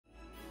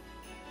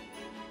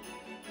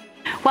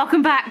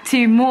Welcome back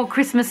to more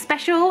Christmas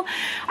special.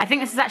 I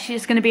think this is actually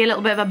just going to be a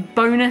little bit of a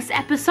bonus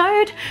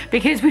episode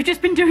because we've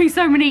just been doing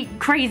so many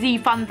crazy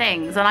fun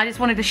things and I just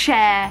wanted to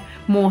share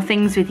more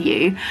things with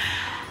you.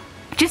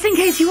 Just in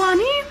case you are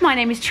new, my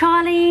name is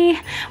Charlie.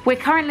 We're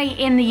currently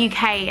in the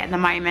UK at the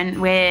moment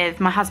with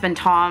my husband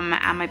Tom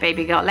and my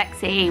baby girl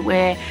Alexis.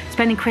 We're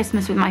spending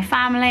Christmas with my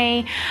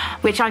family,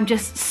 which I'm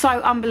just so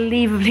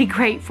unbelievably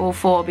grateful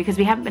for because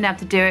we haven't been able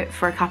to do it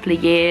for a couple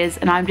of years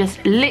and I'm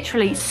just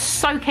literally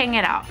soaking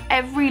it up,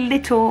 every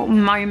little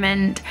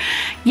moment.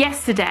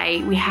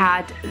 Yesterday we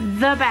had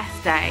the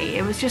best day.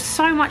 It was just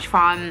so much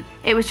fun.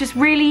 It was just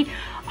really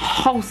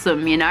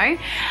wholesome, you know.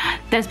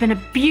 There's been a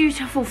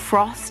beautiful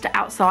frost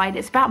outside.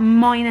 It's about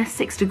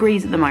 -6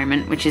 degrees at the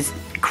moment, which is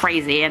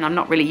crazy and I'm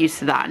not really used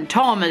to that, and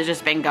Tom has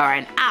just been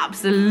going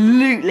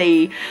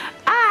absolutely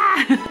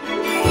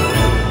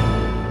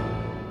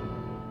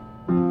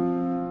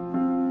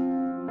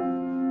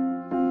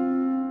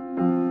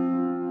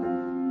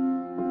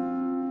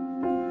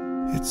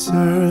It's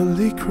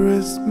early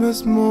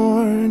Christmas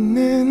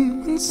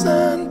morning when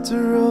Santa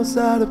rolls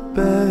out of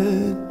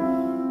bed.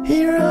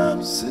 He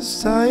rubs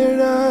his tired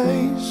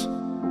eyes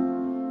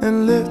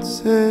and lifts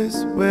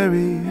his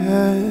weary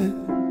head.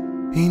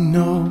 He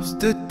knows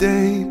the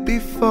day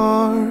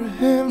before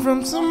him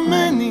from so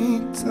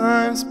many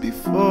times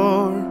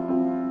before.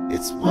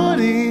 It's what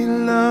he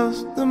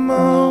loves the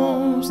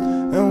most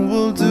and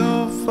will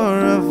do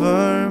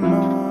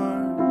forevermore.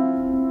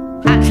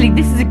 Actually,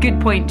 this is a good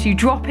point to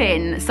drop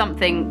in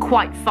something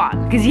quite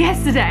fun because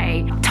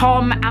yesterday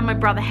Tom and my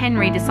brother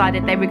Henry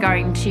decided they were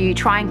going to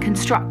try and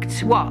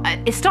construct, well,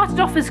 it started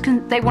off as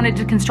they wanted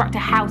to construct a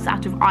house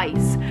out of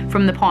ice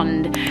from the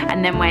pond,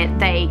 and then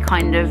they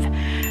kind of,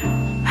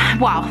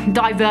 well,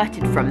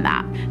 diverted from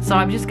that. So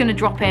I'm just going to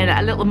drop in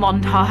a little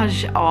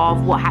montage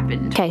of what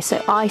happened. Okay,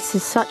 so ice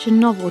is such a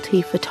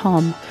novelty for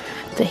Tom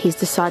that he's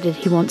decided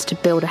he wants to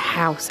build a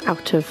house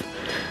out of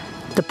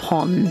the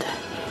pond.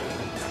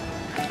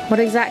 What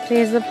exactly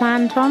is the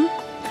plan, Tom?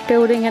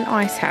 Building an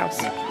ice house.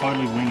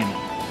 Totally winging it.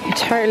 You're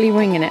totally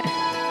winging it.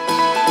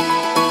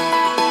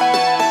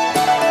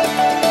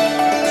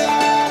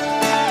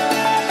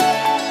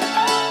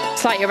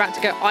 It's like you're about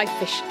to go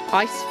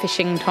ice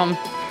fishing, Tom.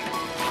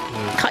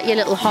 Yeah. Cut your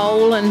little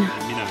hole and...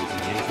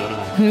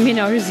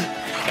 minnows.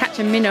 Catch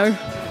a minnow.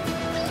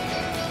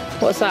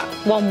 What's that?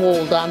 One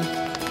wall done.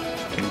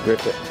 You can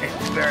grip it.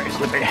 It's very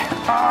slippy.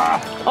 Ah!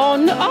 Oh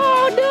no!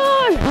 Oh no!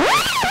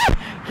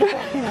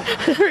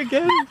 There it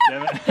goes.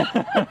 Damn it.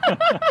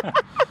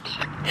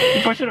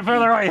 You're pushing it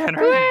further away,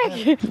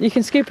 Henry. You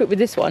can scoop it with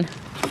this one.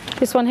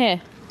 This one here.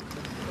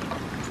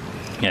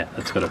 Yeah,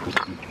 that's got to hook.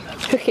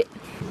 Hook it.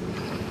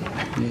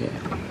 Yeah.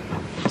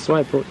 That's why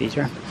I brought these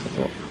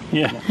wrappers.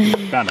 Yeah,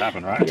 bound to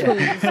happen, right?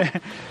 Yeah.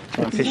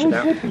 Try and fish it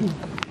out.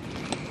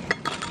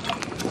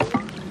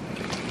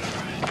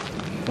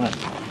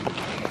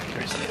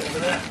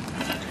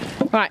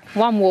 Right,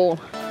 one wall.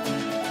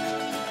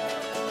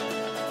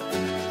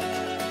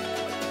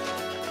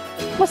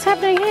 What's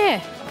happening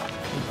here?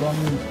 We've gone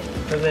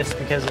for this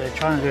because they're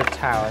trying to do a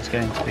tower. It's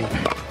going to be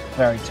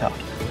very tough.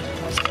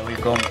 So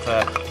we've gone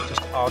for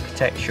just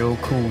architectural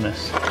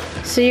coolness.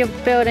 So you're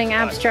building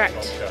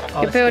abstract.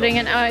 You're building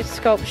an ice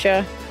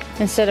sculpture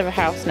instead of a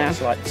house now. A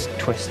slight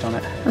twist on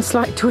it. A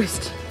slight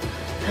twist.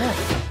 Yeah.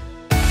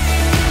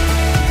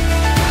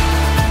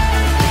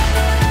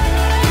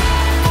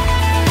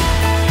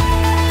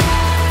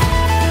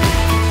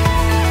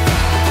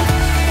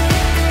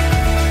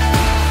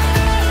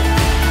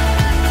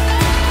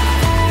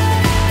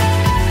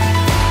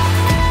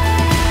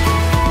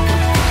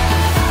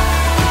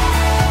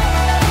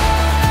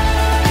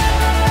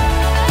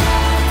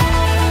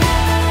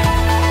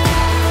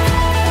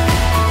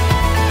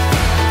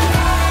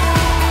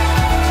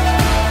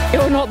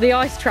 Not the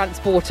ice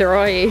transporter,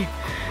 are you?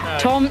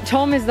 No.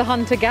 Tom is the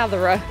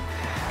hunter-gatherer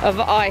of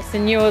ice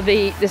and you're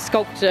the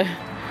sculptor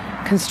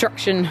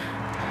construction.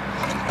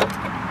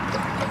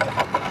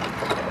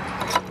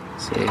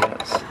 See,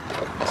 that's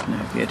no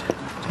good.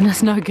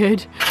 That's no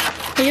good.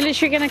 Are you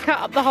literally going to cut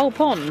up the whole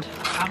pond?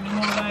 How many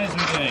more days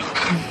are we doing?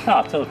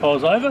 Oh, till the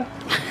pole's over.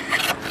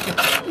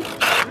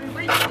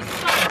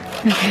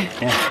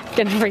 Yeah.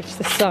 Gonna reach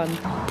the sun.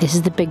 This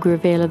is the big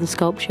reveal of the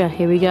sculpture.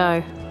 Here we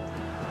go.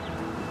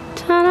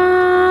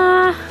 Ta-da!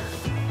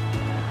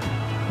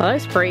 Well,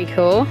 that's pretty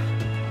cool.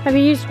 Have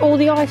you used all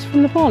the ice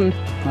from the pond?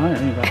 No,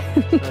 only about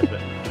a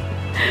bit.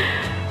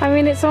 I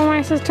mean, it's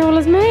almost as tall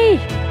as me.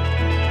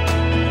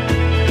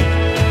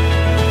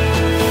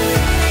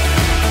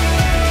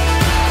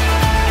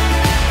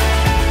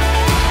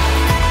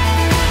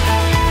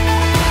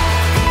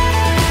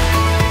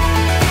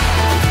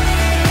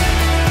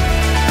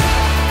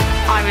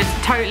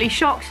 Totally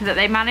shocked that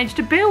they managed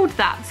to build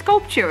that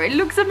sculpture. It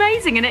looks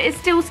amazing and it is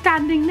still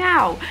standing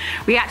now.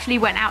 We actually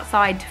went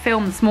outside to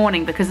film this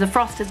morning because the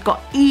frost has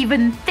got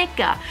even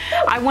thicker.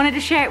 I wanted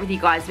to share it with you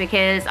guys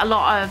because a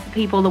lot of the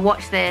people that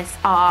watch this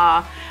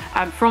are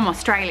from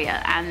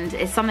Australia and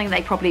it's something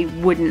they probably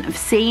wouldn't have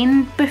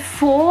seen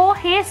before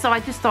here, so I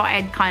just thought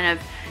I'd kind of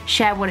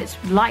share what it's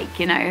like,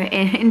 you know,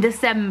 in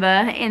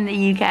December in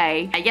the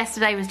UK.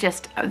 Yesterday was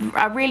just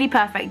a really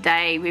perfect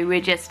day. We were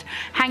just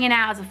hanging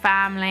out as a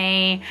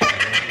family.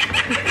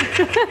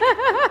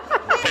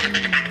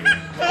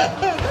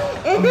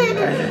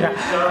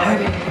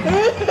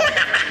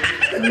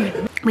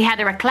 We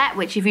had a raclette,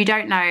 which if you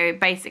don't know,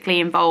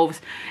 basically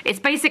involves, it's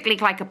basically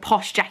like a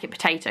posh jacket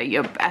potato.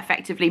 You're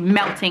effectively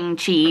melting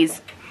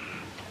cheese.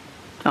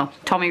 Oh,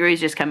 Tommy Roo's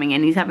just coming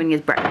in, he's having his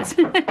breakfast.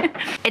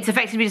 It's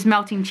effectively just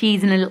melting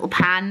cheese in a little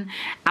pan,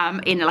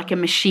 in like a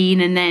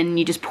machine, and then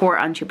you just pour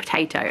it onto your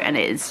potato, and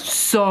it is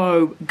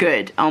so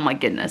good, oh my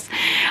goodness.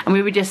 And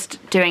we were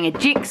just doing a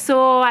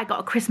jigsaw, I got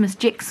a Christmas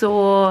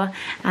jigsaw,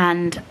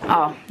 and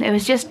oh, it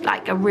was just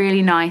like a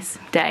really nice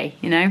day,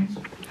 you know?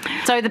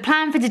 So the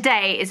plan for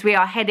today is we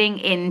are heading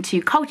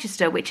into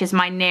Colchester, which is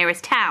my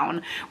nearest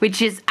town, which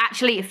has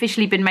actually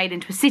officially been made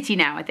into a city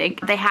now, I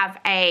think. They have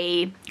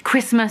a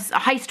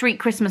high street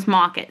Christmas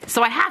market.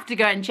 So I have to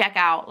go and check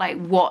out like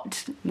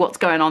what's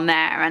going on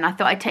there, and I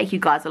thought I'd take you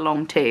guys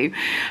along too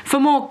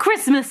for more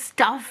Christmas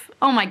stuff.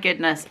 Oh my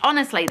goodness.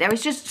 Honestly, there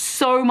is just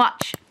so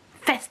much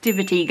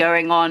festivity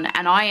going on,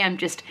 and I am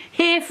just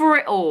here for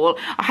it all.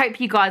 I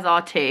hope you guys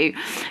are too,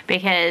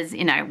 because,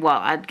 you know, well,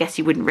 I guess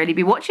you wouldn't really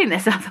be watching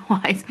this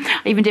otherwise.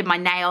 I even did my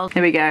nails.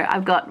 There we go.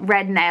 I've got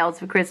red nails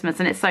for Christmas,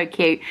 and it's so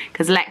cute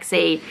because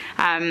Lexi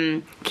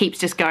keeps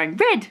just going,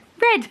 red,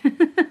 red.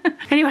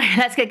 Anyway,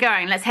 let's get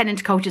going. Let's head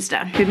into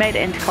Colchester. We made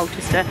it into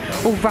Colchester,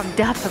 all rugged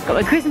up. I've got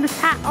my Christmas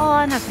hat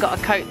on. I've got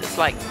a coat that's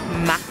like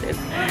massive.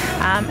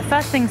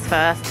 First things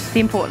first, the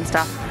important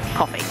stuff,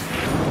 coffee.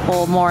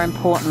 Or more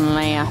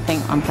importantly, I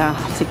think I'm gonna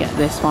have to get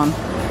this one.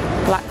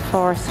 Black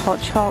Forest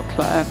hot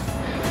chocolate.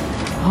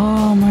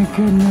 Oh my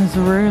goodness,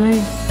 really?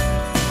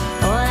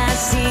 All I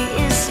see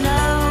is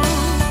snow,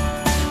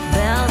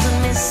 bells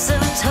and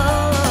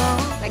mistletoe.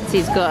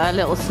 Lexi's got her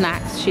little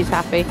snacks, she's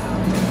happy.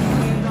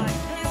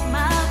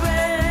 My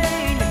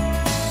brain,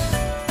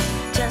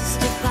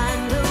 just to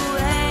find a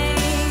way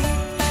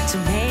to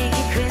make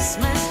it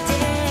Christmas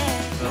Day.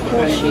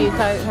 Horseshoe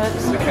coat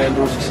hooks. The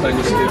candles are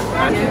stainless steel.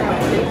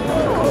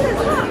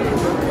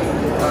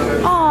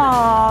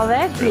 Oh,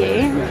 they're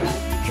cute.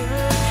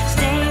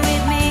 Stay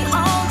with me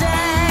all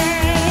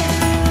day.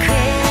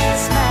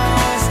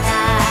 Christmas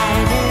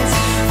night is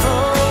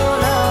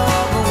full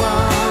of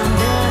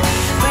wonder.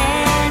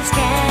 Friends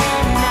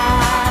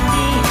cannot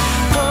be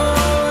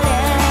cold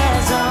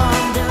as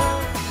under.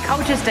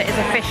 Colchester is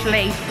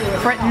officially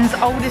Britain's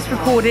oldest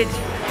recorded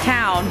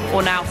town,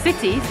 or now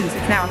city, since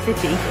it's now a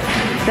city.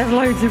 There's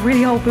loads of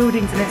really old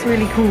buildings and it's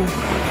really cool.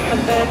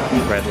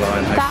 Red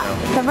Lion Hotel.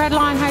 The Red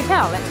Lion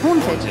Hotel, it's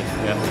haunted.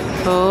 Yeah.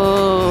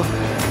 Oh.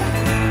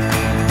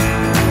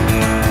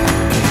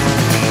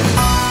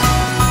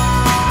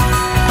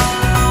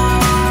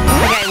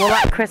 Okay, well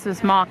that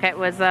Christmas market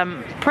was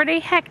pretty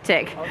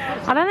hectic.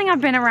 I don't think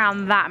I've been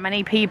around that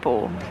many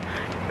people.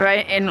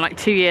 Right, in like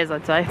 2 years,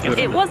 I'd say.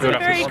 It wasn't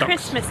very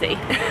Christmassy.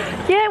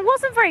 Yeah, it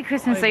wasn't very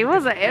Christmassy,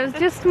 was it? It was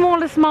just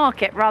smallest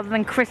market rather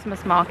than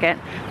Christmas market.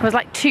 There was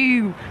like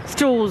 2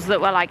 stalls that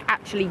were like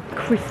actually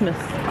Christmas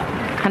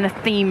kind of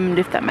themed,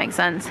 if that makes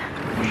sense.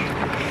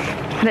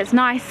 But it's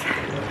nice.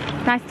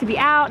 Nice to be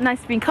out, nice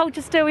to be in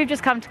Colchester. We've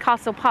just come to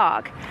Castle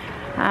Park.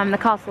 The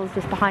castle's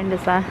just behind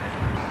us there.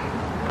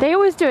 They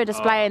always do a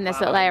display in this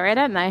little area,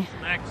 don't they?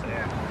 Snacks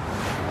there.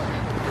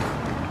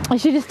 Oh,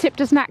 she just tipped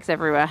her snacks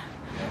everywhere.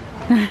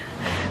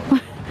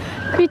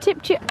 You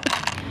tipped your...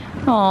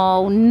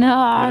 Oh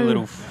no. A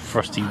little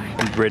frosty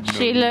red nose.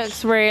 She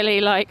looks really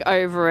like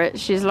over it.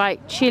 She's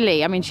like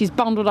chilly. I mean, she's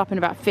bundled up in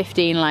about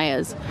 15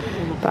 layers.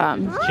 But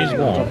She's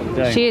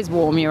warm. she is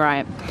warm, you're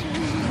right.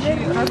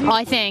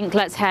 I think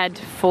let's head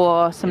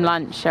for some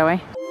lunch, shall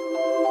we?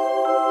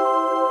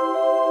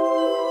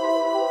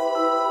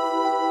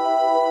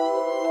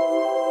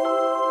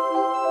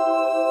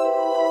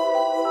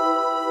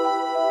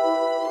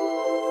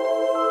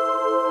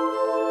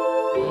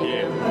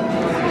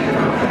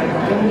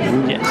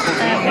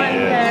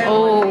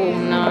 Oh,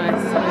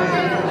 nice.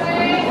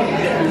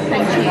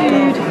 Thank you.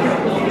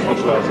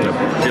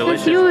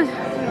 Delicious. Yours.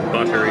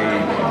 Buttery.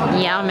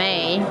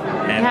 Yummy.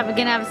 We're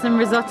gonna have some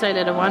risotto,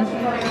 little one.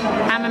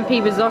 Ham and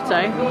pea risotto.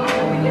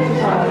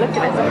 Oh, look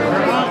at it.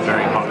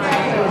 Very hot.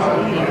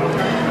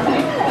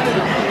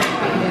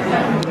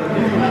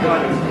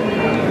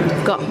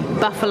 We've got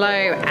buffalo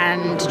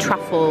and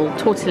truffle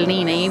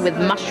tortellini with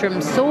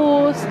mushroom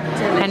sauce.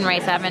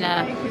 Henry's having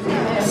a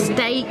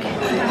steak.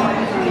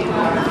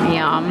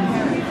 Yum.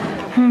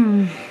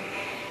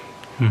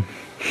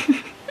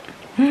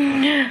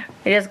 I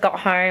just got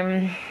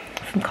home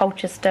from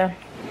Colchester.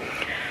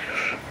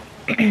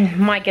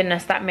 My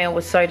goodness, that meal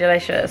was so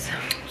delicious.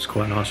 It's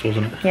quite nice,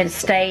 wasn't it? You had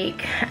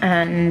steak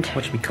and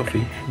Watch me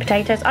coffee.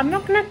 potatoes. I'm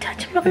not gonna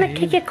touch. I'm not gonna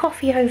kick your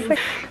coffee over.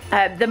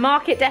 The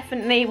market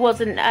definitely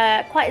wasn't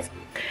quite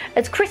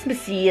as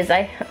Christmassy as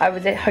I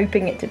was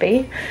hoping it to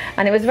be,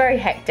 and it was very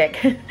hectic.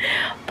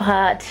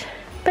 but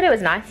it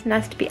was nice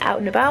to be out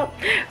and about.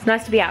 It's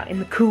nice to be out in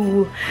the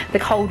cold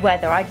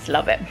weather. I just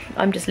love it.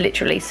 I'm just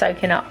literally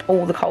soaking up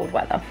all the cold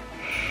weather.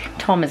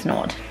 Tom is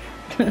not.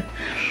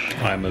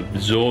 I'm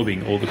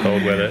absorbing all the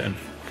cold weather, and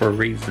for a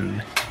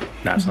reason.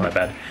 No, it's not that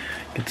bad.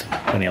 Get some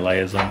plenty of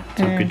layers on.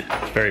 It's all good.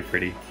 It's very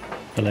pretty.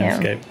 The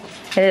landscape.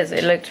 It is.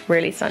 It looked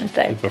really sunny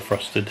today. Super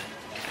frosted.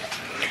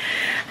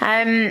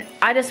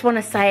 I just want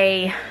to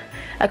say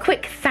a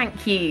quick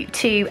thank you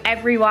to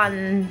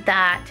everyone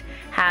that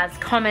has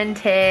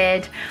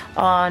commented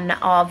on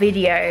our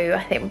video.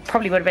 I think it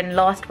probably would have been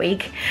last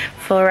week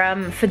for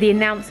the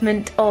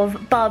announcement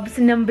of Bubs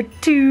number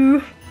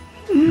 2.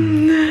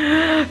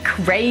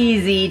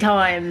 Crazy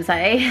times,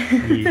 eh?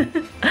 Yeah.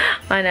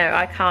 I know,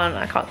 I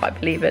can't quite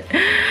believe it.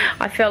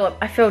 I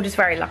feel just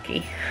very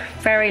lucky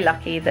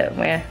that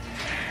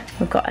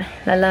we've got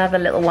another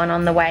little one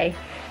on the way.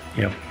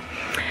 Yep.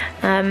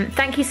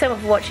 Thank you so much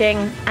for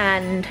watching,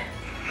 and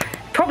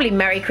probably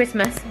Merry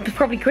Christmas. It's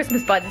probably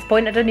Christmas by this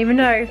point, I don't even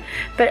know.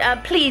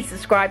 But please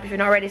subscribe if you're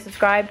not already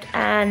subscribed,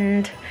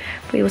 and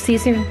we will see you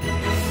soon.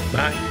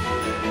 Bye.